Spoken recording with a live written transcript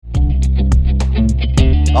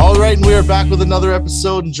All right, and we are back with another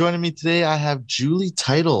episode. And joining me today, I have Julie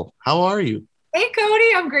Title. How are you? Hey,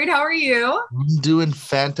 Cody. I'm great. How are you? I'm doing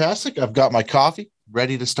fantastic. I've got my coffee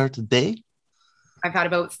ready to start the day. I've had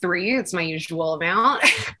about three. It's my usual amount.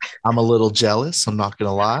 I'm a little jealous. I'm not going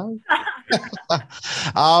to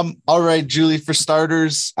lie. All right, Julie, for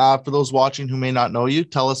starters, for those watching who may not know you,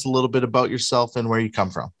 tell us a little bit about yourself and where you come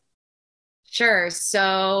from. Sure.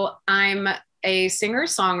 So I'm a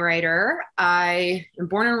singer-songwriter. I am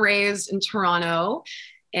born and raised in Toronto,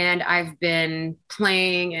 and I've been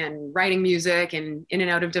playing and writing music and in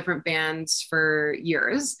and out of different bands for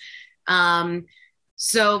years.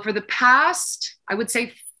 So for the past, I would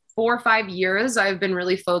say 4 or 5 years, I've been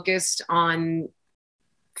really focused on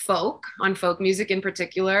folk music in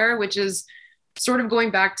particular, which is sort of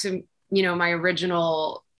going back to, my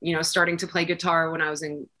original, starting to play guitar when I was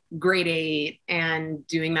in grade 8 and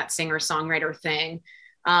doing that singer-songwriter thing.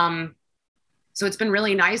 So it's been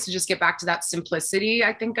really nice to just get back to that simplicity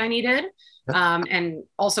I think I needed. And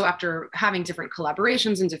also after having different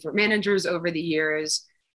collaborations and different managers over the years,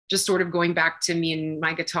 just sort of going back to me and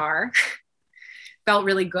my guitar felt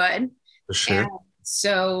really good. For sure. And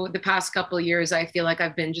so the past couple of years, I feel like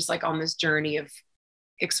I've been just like on this journey of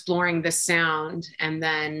exploring this sound. And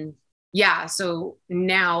then, so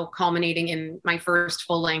now culminating in my first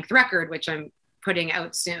full length record, which I'm putting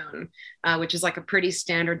out soon, which is like a pretty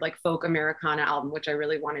standard like folk Americana album, which I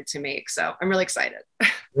really wanted to make. So I'm really excited.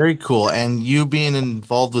 Very cool. And you being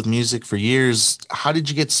involved with music for years, how did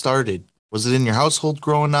you get started? Was it in your household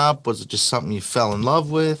growing up? Was it just something you fell in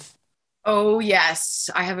love with? Oh, yes.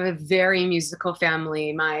 I have a very musical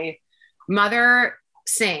family. My mother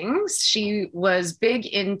sings. She was big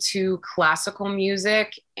into classical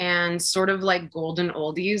music and sort of like golden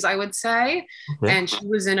oldies, I would say. Okay. And she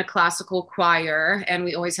was in a classical choir, and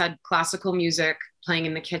we always had classical music playing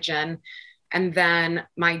in the kitchen. And then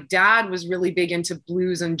my dad was really big into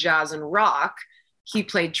blues and jazz and rock. He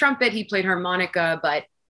played trumpet, he played harmonica, but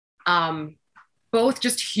both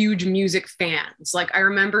just huge music fans. Like I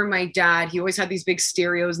remember my dad, he always had these big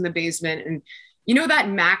stereos in the basement, and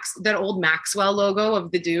that old Maxwell logo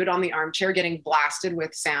of the dude on the armchair getting blasted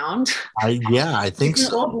with sound. I think It's an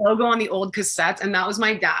so. old logo on the old cassettes, and that was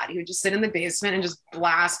my dad. He would just sit in the basement and just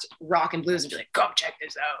blast rock and blues and be like, "Come check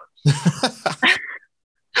this out."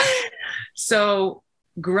 So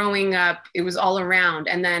growing up, it was all around.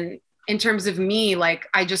 And then in terms of me, like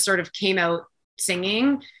I just sort of came out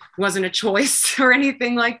singing. Wasn't a choice or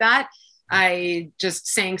anything like that. I just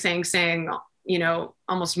sang,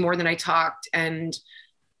 almost more than I talked, and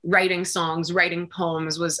writing songs, writing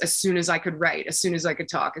poems was as soon as I could write, as soon as I could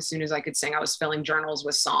talk, as soon as I could sing. I was filling journals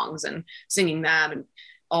with songs and singing them and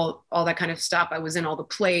all that kind of stuff. I was in all the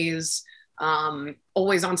plays,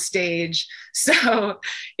 always on stage. So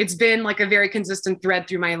it's been like a very consistent thread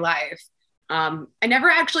through my life. I never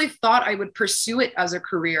actually thought I would pursue it as a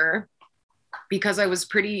career because I was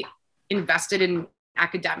pretty invested in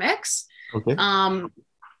academics. Okay.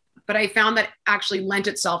 But I found that actually lent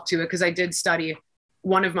itself to it because I did study.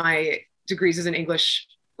 One of my degrees is in English.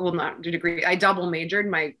 Well, not a degree. I double majored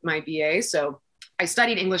my BA. So I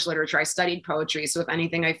studied English literature. I studied poetry. So if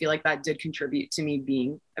anything, I feel like that did contribute to me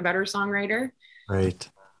being a better songwriter. Right.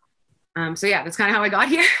 So that's kind of how I got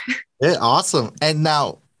here. Yeah, awesome. And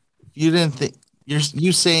now you didn't think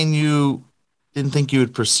you saying you didn't think you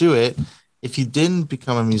would pursue it. If you didn't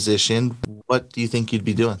become a musician, what do you think you'd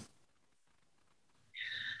be doing?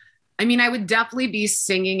 I mean, I would definitely be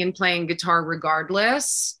singing and playing guitar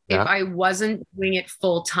regardless. Yeah. If I wasn't doing it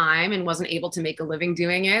full time and wasn't able to make a living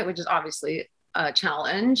doing it, which is obviously a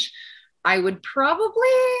challenge, I would probably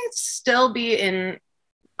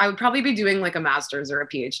be doing like a master's or a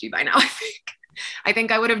PhD by now. I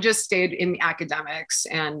think I would have just stayed in academics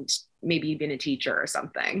and maybe been a teacher or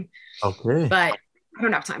something. Okay. But I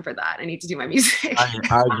don't have time for that. I need to do my music.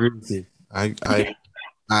 I agree with you.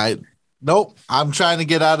 Nope. I'm trying to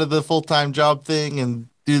get out of the full-time job thing and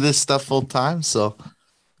do this stuff full-time. So,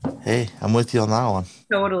 hey, I'm with you on that one.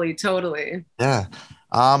 Totally. Yeah.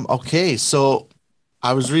 Okay. So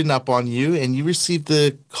I was reading up on you and you received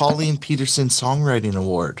the Colleen Peterson Songwriting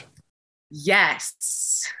Award.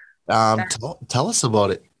 Yes. Tell us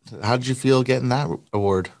about it. How did you feel getting that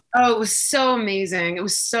award? Oh, it was so amazing. It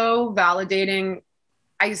was so validating.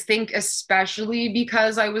 I think especially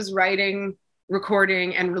because I was writing,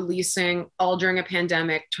 recording, and releasing all during a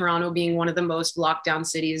pandemic, Toronto being one of the most locked down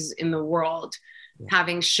cities in the world,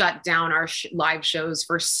 having shut down our live shows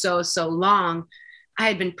for so long. I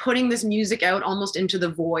had been putting this music out almost into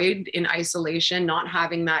the void in isolation, not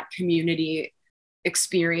having that community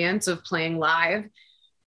experience of playing live.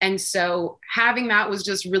 And so having that was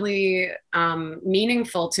just really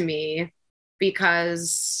meaningful to me,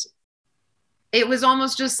 because it was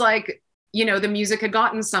almost just like, you know, the music had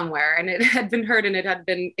gotten somewhere and it had been heard, and it had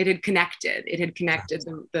connected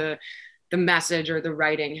the message, or the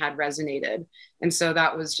writing had resonated. And so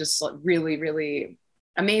that was just like really, really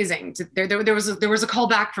amazing. There was a call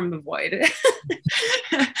back from the void.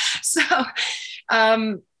 So,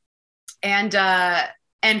 um,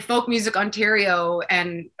 and Folk Music Ontario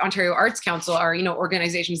and Ontario Arts Council are, you know,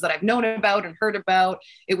 organizations that I've known about and heard about.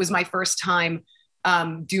 It was my first time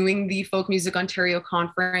doing the Folk Music Ontario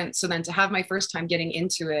conference. So then to have my first time getting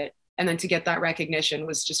into it, and then to get that recognition,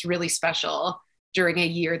 was just really special during a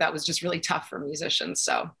year that was just really tough for musicians.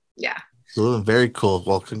 So yeah. Very cool.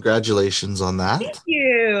 Well, congratulations on that. Thank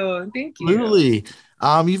you. Thank you. Absolutely.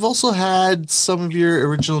 You've also had some of your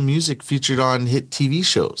original music featured on hit TV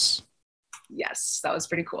shows. Yes, that was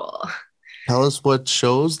pretty cool. Tell us what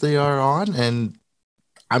shows they are on. And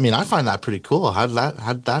I mean, I find that pretty cool. How'd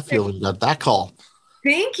that feel when you got that call?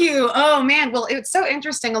 Thank you. Oh man. Well, it's so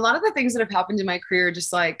interesting. A lot of the things that have happened in my career,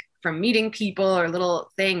 just like from meeting people or little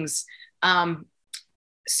things.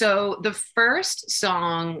 So the first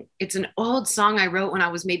song, it's an old song I wrote when I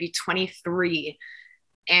was maybe 23,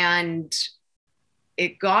 and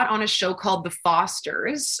it got on a show called The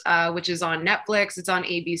Fosters, which is on Netflix. It's on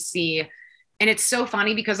ABC. And it's so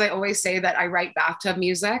funny because I always say that I write bathtub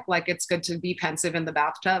music, like it's good to be pensive in the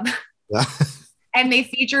bathtub. Yeah. And they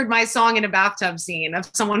featured my song in a bathtub scene of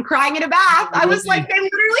someone crying in a bath. I was like, they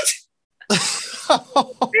literally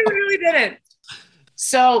did it.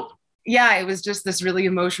 So yeah, it was just this really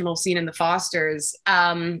emotional scene in The Fosters.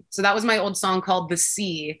 So that was my old song called The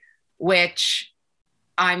Sea, which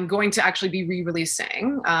I'm going to actually be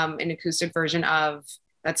re-releasing an acoustic version of,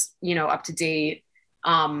 that's, you know, up to date.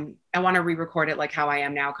 I want to re-record it like how I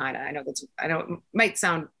am now, kind of. I know it might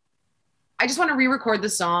sound, I just want to re-record the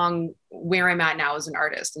song where I'm at now as an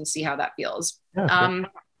artist and see how that feels. Yeah, sure.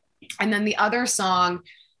 And then the other song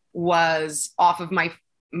was off of my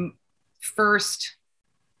first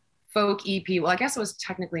folk EP. Well, I guess it was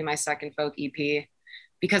technically my second folk EP,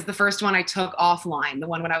 because the first one I took offline, the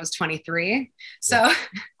one when I was 23. So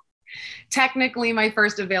technically my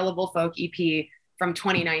first available folk EP from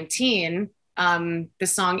 2019. The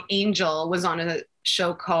song Angel was on a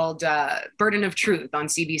show called Burden of Truth on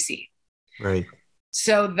CBC. Right.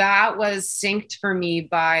 So that was synced for me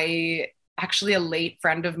by actually a late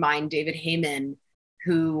friend of mine, David Heyman,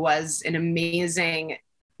 who was an amazing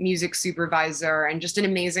music supervisor and just an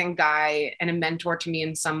amazing guy and a mentor to me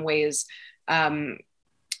in some ways,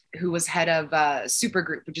 who was head of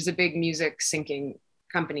Supergroup, which is a big music syncing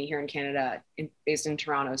company here in Canada, based in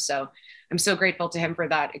Toronto. So I'm so grateful to him for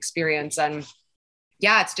that experience. And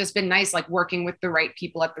yeah, it's just been nice, like working with the right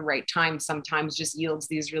people at the right time sometimes just yields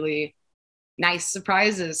these really nice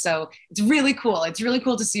surprises. So it's really cool. It's really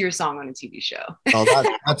cool to see your song on a TV show.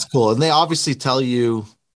 Oh, that's cool. And they obviously tell you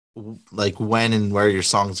like when and where your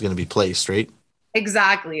song is going to be placed, right?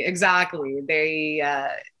 Exactly. They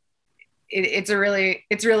it's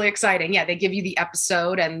really exciting. Yeah, they give you the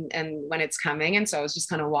episode and when it's coming, and so I was just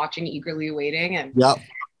kind of watching, eagerly waiting. And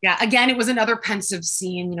yeah, again, it was another pensive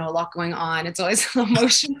scene, you know, a lot going on. It's always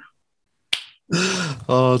emotional.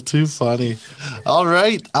 Oh, too funny. All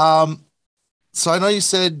right. So I know you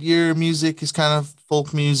said your music is kind of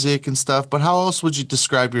folk music and stuff, but how else would you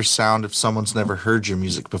describe your sound if someone's never heard your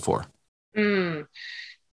music before? You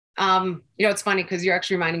know, it's funny because you're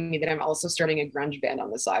actually reminding me that I'm also starting a grunge band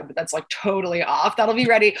on the side, but that's like totally off. That'll be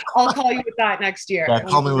ready. I'll call you with that next year. Yeah,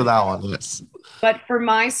 call me with that one. Yes. But for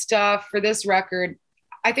my stuff, for this record,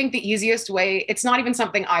 I think the easiest way, it's not even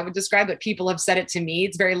something I would describe, but people have said it to me.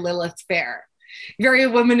 It's very Lilith Fair, very a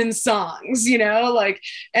woman in songs, you know, like,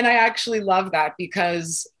 and I actually love that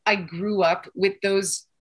because I grew up with those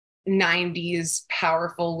 90s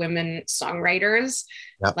powerful women songwriters,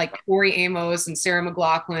 like Tori Amos and Sarah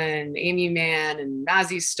McLachlan, Amy Mann and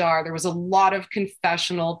Mazzy Star. There was a lot of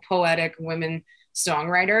confessional, poetic women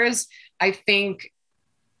songwriters. I think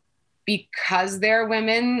because they're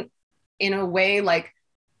women, in a way, like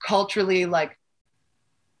culturally, like,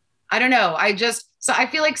 I don't know. So I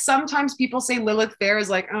feel like sometimes people say Lilith Fair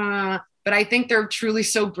is like, but I think they're truly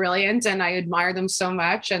so brilliant and I admire them so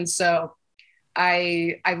much. And so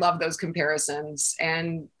I love those comparisons,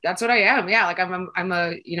 and that's what I am. Yeah. Like I'm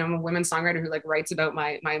a women's songwriter who like writes about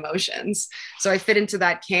my emotions. So I fit into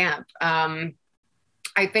that camp. I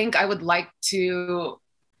think I would like to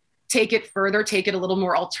take it further, take it a little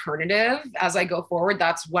more alternative as I go forward.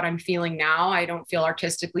 That's what I'm feeling now. I don't feel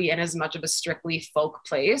artistically in as much of a strictly folk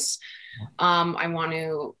place. I want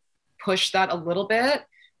to push that a little bit.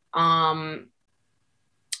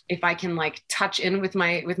 if I can like touch in with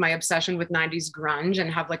my obsession with 90s grunge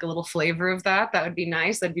and have like a little flavor of that, that would be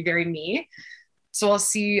nice. That'd be very me. So I'll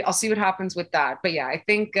see what happens with that. But yeah, I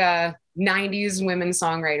think 90s women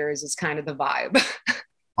songwriters is kind of the vibe.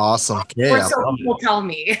 Awesome. Okay, Or I so love people tell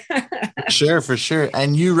me. it. Sure, for sure.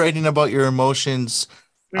 And you writing about your emotions,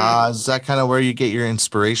 Mm. is that kind of where you get your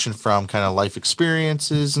inspiration from, kind of life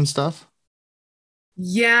experiences and stuff?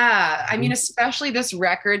 Yeah, I mean, especially this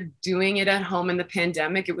record, doing it at home in the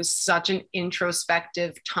pandemic, it was such an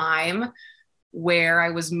introspective time where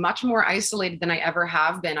I was much more isolated than I ever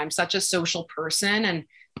have been. I'm such a social person. And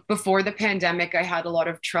before the pandemic, I had a lot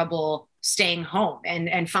of trouble staying home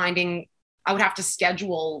and finding I would have to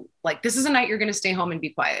schedule like this is a night you're going to stay home and be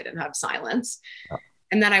quiet and have silence.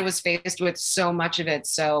 And then I was faced with so much of it.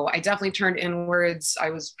 So I definitely turned inwards. I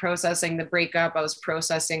was processing the breakup. I was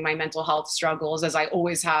processing my mental health struggles as I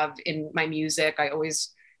always have in my music.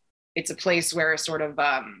 It's a place where sort of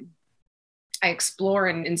I explore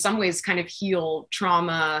and in some ways kind of heal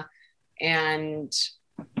trauma. And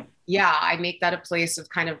yeah, I make that a place of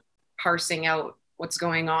kind of parsing out what's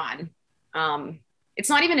going on. It's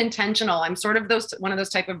not even intentional. I'm sort of one of those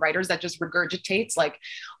type of writers that just regurgitates. Like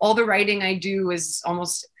all the writing I do is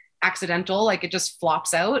almost accidental. Like it just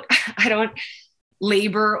flops out. I don't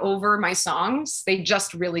labor over my songs. They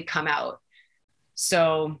just really come out.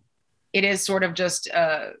 So it is sort of just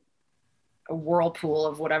a whirlpool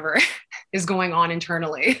of whatever is going on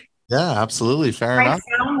internally. Yeah, absolutely. Fair I enough.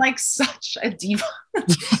 sound like such a diva.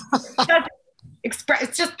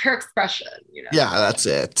 It's just pure expression, you know. Yeah, that's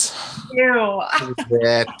it. Ew.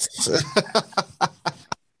 That's it.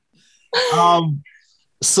 Um,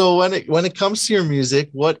 so when it comes to your music,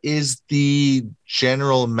 what is the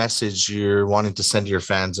general message you're wanting to send to your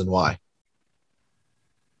fans and why?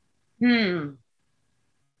 I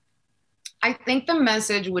think the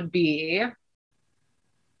message would be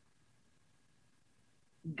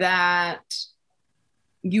that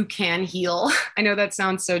you can heal. I know that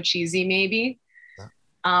sounds so cheesy, maybe. Yeah.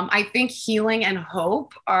 I think healing and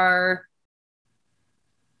hope are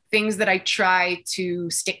things that I try to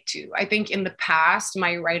stick to. I think in the past,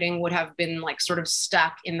 my writing would have been like sort of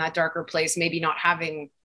stuck in that darker place, maybe not having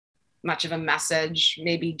much of a message,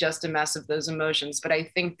 maybe just a mess of those emotions. But I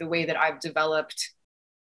think the way that I've developed,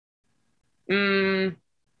 I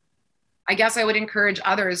guess I would encourage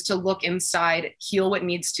others to look inside, heal what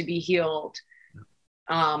needs to be healed.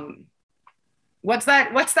 What's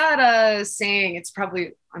that saying? It's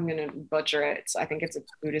probably, I'm gonna butcher it. So I think it's a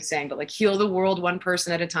Buddhist saying, but like heal the world one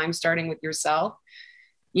person at a time, starting with yourself.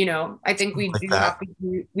 You know, I think Like that.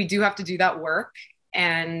 we do have to do that work,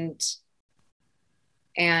 and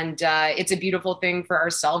it's a beautiful thing for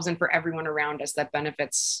ourselves and for everyone around us that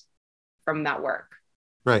benefits from that work.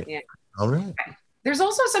 Right. Yeah. All right. There's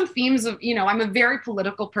also some themes of, you know, I'm a very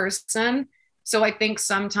political person. So I think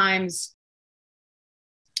sometimes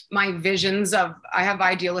I have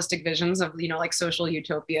idealistic visions of, you know, like social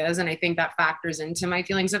utopias. And I think that factors into my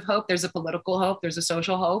feelings of hope. There's a political hope, there's a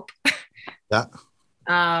social hope. Yeah.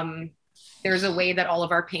 There's a way that all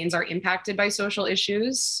of our pains are impacted by social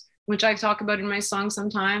issues, which I talk about in my songs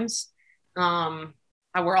sometimes. How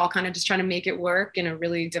we're all kind of just trying to make it work in a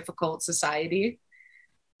really difficult society.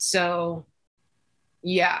 So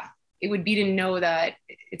yeah, it would be to know that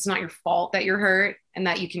it's not your fault that you're hurt and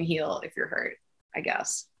that you can heal if you're hurt, I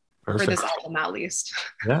guess. Perfect. For this album, at least.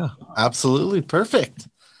 Yeah, absolutely. Perfect.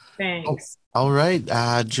 Thanks. All right.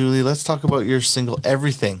 Julie, let's talk about your single,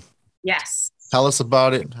 Everything. Yes. Tell us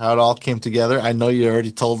about it, how it all came together. I know you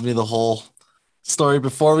already told me the whole story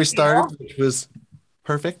before we started, which was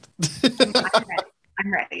perfect.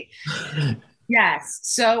 I'm ready. Yes.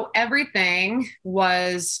 So Everything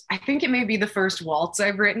was, I think it may be the first waltz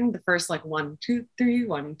I've written, the first like 1, 2, 3,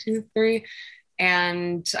 1, 2, 3.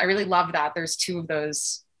 And I really love that. There's 2 of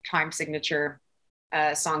those time signature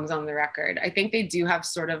songs on the record. I think they do have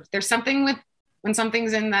sort of, there's something with when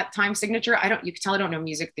something's in that time signature. You can tell I don't know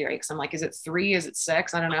music theory because I'm like, is it 3? Is it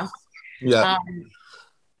 6? I don't know. Yeah.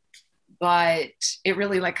 But it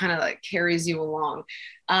really like kind of like carries you along.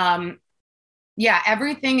 Yeah,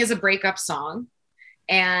 Everything is a breakup song.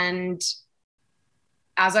 And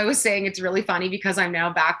as I was saying, it's really funny because I'm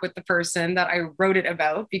now back with the person that I wrote it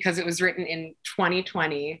about because it was written in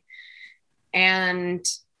 2020. And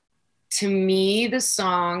to me, the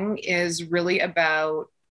song is really about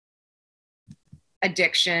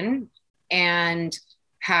addiction and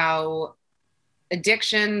how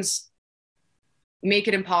addictions make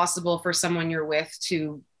it impossible for someone you're with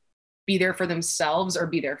to be there for themselves or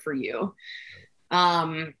be there for you.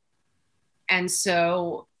 And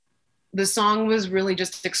so the song was really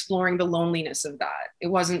just exploring the loneliness of that. It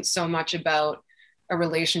wasn't so much about a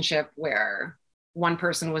relationship where one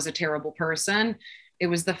person was a terrible person. It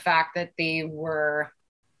was the fact that they were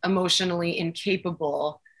emotionally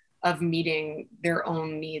incapable of meeting their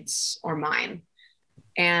own needs or mine.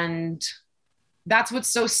 And that's what's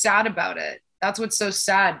so sad about it. That's what's so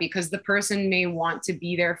sad, because the person may want to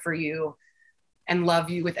be there for you and love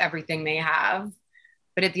you with everything they have,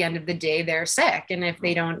 but at the end of the day, they're sick. And if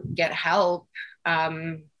they don't get help,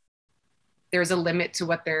 there's a limit to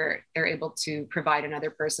what they're able to provide another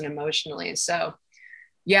person emotionally. So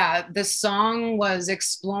yeah, the song was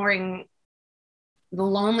exploring the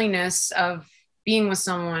loneliness of being with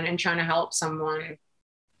someone and trying to help someone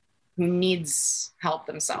who needs help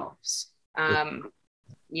themselves.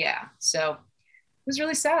 Yeah, so it was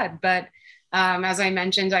really sad. But as I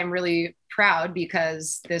mentioned, I'm really proud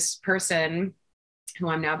because this person who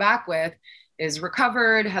I'm now back with is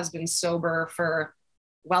recovered, has been sober for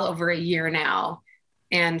well over a year now.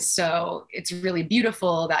 And so it's really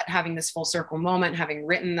beautiful that having this full circle moment, having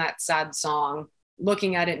written that sad song,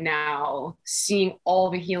 looking at it now, seeing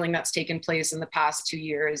all the healing that's taken place in the past 2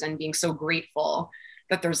 years and being so grateful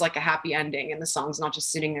that there's like a happy ending and the song's not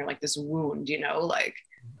just sitting there like this wound, you know, like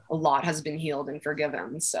a lot has been healed and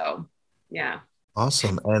forgiven. So yeah.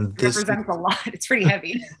 Awesome. And this represents a lot. It's pretty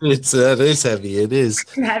heavy. It is heavy. It is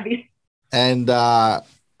heavy. And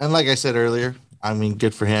like I said earlier, I mean,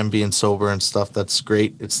 good for him being sober and stuff. That's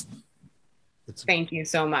great. It's Thank you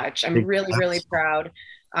so much. I'm really, really proud.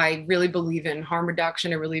 I really believe in harm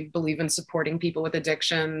reduction. I really believe in supporting people with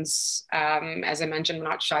addictions. As I mentioned, I'm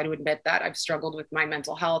not shy to admit that I've struggled with my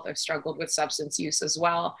mental health. I've struggled with substance use as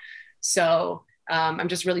well. So I'm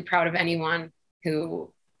just really proud of anyone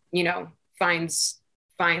who, you know, finds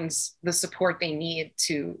the support they need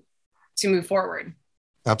to move forward.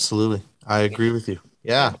 Absolutely. I agree with you.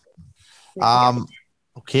 Yeah.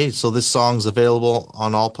 Okay. So this song's available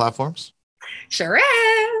on all platforms? Sure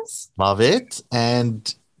is. Love it.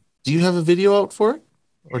 And do you have a video out for it?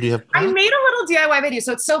 Or do you have I made a little DIY video.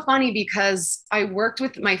 So it's so funny because I worked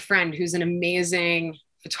with my friend who's an amazing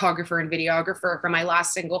photographer and videographer for my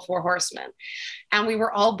last single, Four Horsemen. And we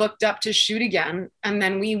were all booked up to shoot again. And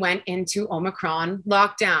then we went into Omicron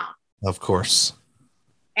lockdown. Of course.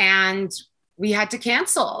 And we had to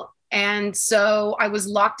cancel. And so I was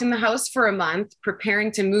locked in the house for a month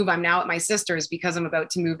preparing to move. I'm now at my sister's because I'm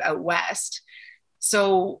about to move out west.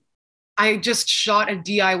 So I just shot a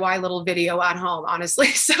DIY little video at home, honestly.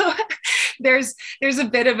 So there's a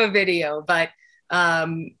bit of a video, but yeah,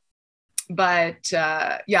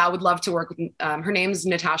 I would love to work with, her name's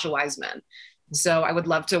Natasha Wiseman. So I would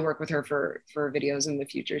love to work with her for videos in the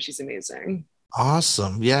future. She's amazing.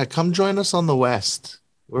 Awesome. Yeah. Come join us on the West.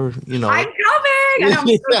 We're, you know. I'm coming. And I'm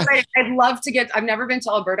so excited. I'd love to I've never been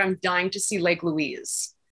to Alberta. I'm dying to see Lake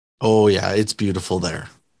Louise. Oh yeah. It's beautiful there.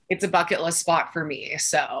 It's a bucket list spot for me.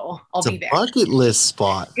 So I'll be there. Bucket list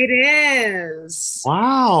spot. It is.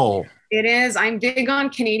 Wow. It is. I'm big on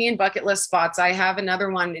Canadian bucket list spots. I have another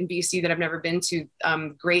one in BC that I've never been to,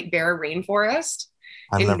 Great Bear Rainforest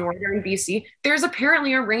northern BC. There's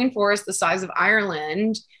apparently a rainforest the size of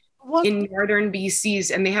Ireland in northern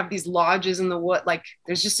BC's, and they have these lodges in the wood. Like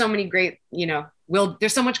there's just so many great, you know,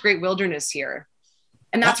 there's so much great wilderness here.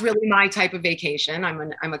 And that's really my type of vacation.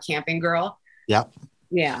 I'm a camping girl. Yep.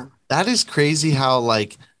 Yeah. That is crazy how,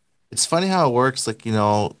 like, it's funny how it works. Like, you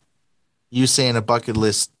know, you saying a bucket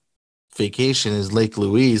list vacation is Lake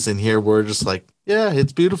Louise, and here we're just like, yeah,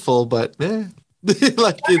 it's beautiful, but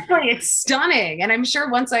like it's stunning. And I'm sure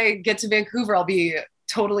once I get to Vancouver, I'll be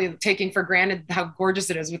totally taking for granted how gorgeous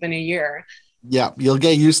it is within a year. Yeah, you'll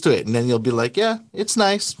get used to it, and then you'll be like, yeah, it's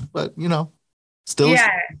nice, but you know, still,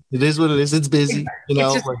 it is what it is. It's busy, you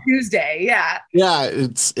know. It's just Tuesday, yeah. Yeah,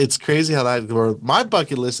 it's crazy how that. Or my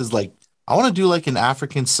bucket list is like, I want to do like an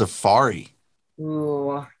African safari.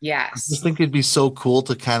 Ooh, yes. I just think it'd be so cool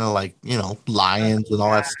to kind of like, you know, lions and all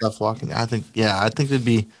that stuff walking. I think it'd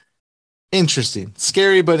be interesting,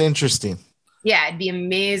 scary but interesting. Yeah, it'd be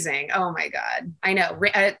amazing. Oh my God, I know.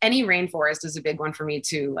 Any rainforest is a big one for me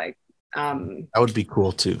too. Like, that would be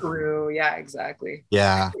cool too. Peru, yeah, exactly.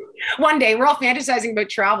 Yeah. One day we're all fantasizing about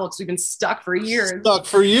travel because we've been stuck for years.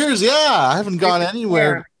 Yeah. I haven't gone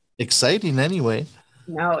anywhere exciting anyway.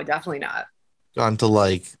 No, definitely not. Gone to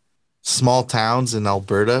like small towns in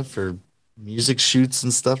Alberta for music shoots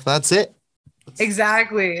and stuff. That's it.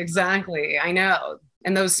 Exactly. I know.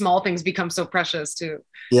 And those small things become so precious too.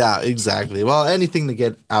 Yeah, exactly. Well, anything to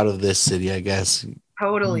get out of this city, I guess.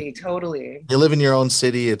 Totally. You live in your own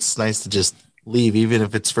city. It's nice to just leave, even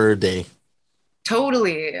if it's for a day.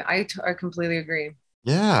 Totally. I completely agree.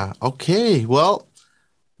 Yeah. Okay. Well,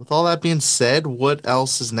 with all that being said, what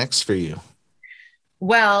else is next for you?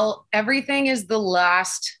 Well, Everything is the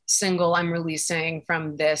last single I'm releasing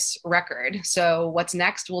from this record. So what's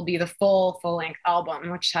next will be the full length album,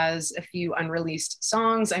 which has a few unreleased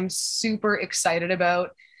songs I'm super excited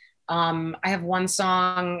about. I have one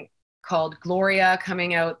song called Gloria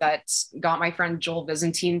coming out that's got my friend Joel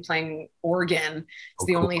Byzantine playing organ. It's Oh,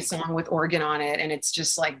 the cool. only song with organ on it, and it's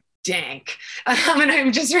just like dank. And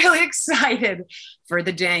I'm just really excited for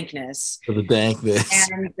the dankness. For the dankness.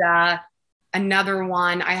 And another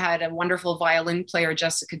one, I had a wonderful violin player,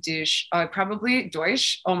 Jessica Deutsch.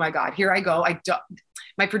 Oh my God, here I go.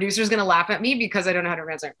 My producer's gonna laugh at me because I don't know how to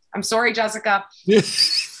pronounce it. I'm sorry, Jessica.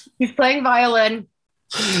 He's playing violin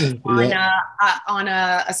on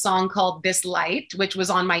a song called This Light, which was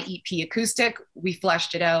on my EP acoustic. We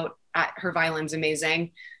fleshed it out. Her violin's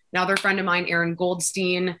amazing. Another friend of mine, Aaron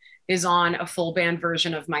Goldstein, is on a full band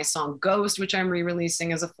version of my song Ghost, which I'm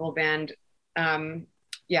re-releasing as a full band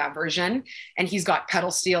version. And he's got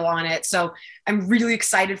pedal steel on it. So I'm really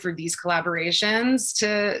excited for these collaborations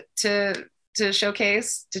to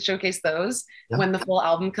showcase those when the full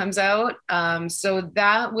album comes out. So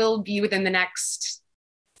that will be within the next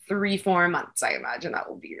 3-4 months, I imagine that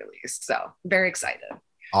will be released. So very excited.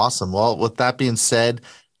 Awesome. Well, with that being said,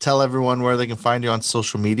 tell everyone where they can find you on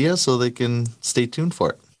social media so they can stay tuned for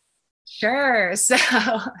it. Sure. So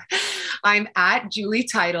I'm at Julie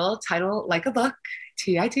Title like a book,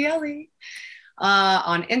 Title.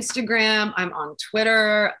 On Instagram, I'm on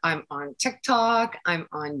Twitter, I'm on TikTok, I'm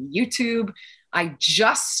on YouTube. I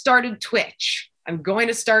just started Twitch. I'm going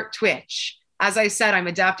to start Twitch. As I said, I'm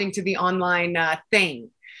adapting to the online thing.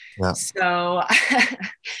 Yeah. So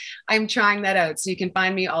I'm trying that out. So you can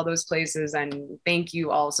find me all those places. And thank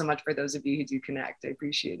you all so much for those of you who do connect. I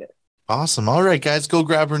appreciate it. Awesome. All right, guys, go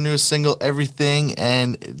grab her newest single, Everything.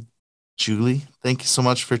 And Julie, thank you so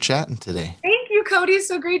much for chatting today. Thank you, Cody.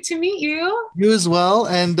 So great to meet you. You as well.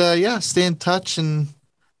 And stay in touch. And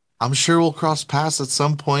I'm sure we'll cross paths at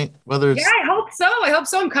some point. Whether it's I hope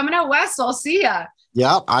so. I'm coming out west, so I'll see ya.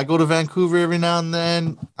 Yeah, I go to Vancouver every now and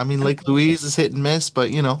then. I mean, Lake Louise is hit and miss, but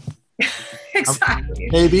Exactly.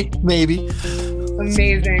 Maybe.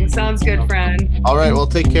 Amazing. Sounds good, friend. All right. Well,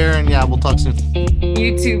 take care, and we'll talk soon.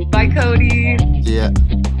 You too. Bye, Cody. Yeah.